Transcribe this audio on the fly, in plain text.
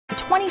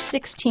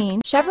2016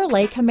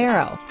 Chevrolet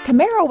Camaro.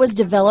 Camaro was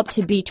developed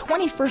to be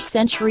 21st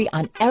century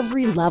on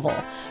every level,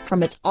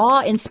 from its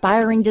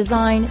awe-inspiring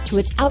design to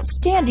its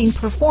outstanding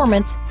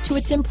performance to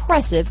its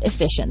impressive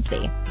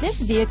efficiency.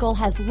 This vehicle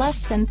has less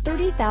than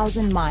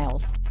 30,000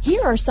 miles.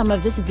 Here are some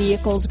of this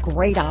vehicle's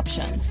great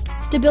options: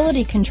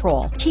 stability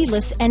control,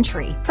 keyless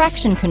entry,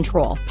 traction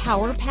control,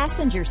 power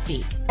passenger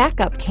seat,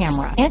 backup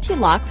camera,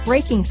 anti-lock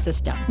braking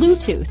system,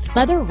 Bluetooth,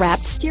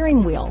 leather-wrapped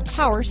steering wheel,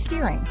 power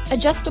steering,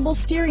 adjustable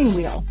steering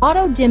wheel,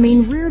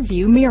 auto-dimming rear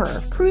view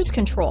mirror, cruise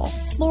control,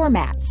 floor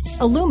mats,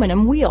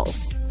 aluminum wheels,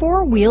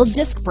 four-wheel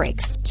disc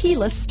brakes,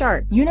 keyless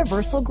start,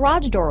 universal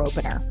garage door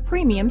opener,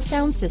 premium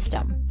sound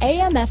system,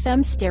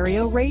 AM/FM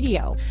stereo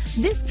radio.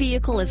 This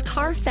vehicle is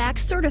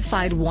Carfax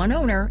certified one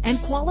owner and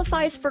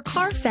qualifies for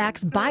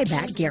Carfax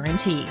buyback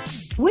guarantee.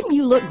 Wouldn't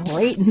you look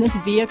great in this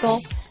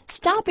vehicle?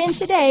 Stop in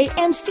today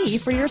and see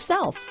for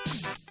yourself.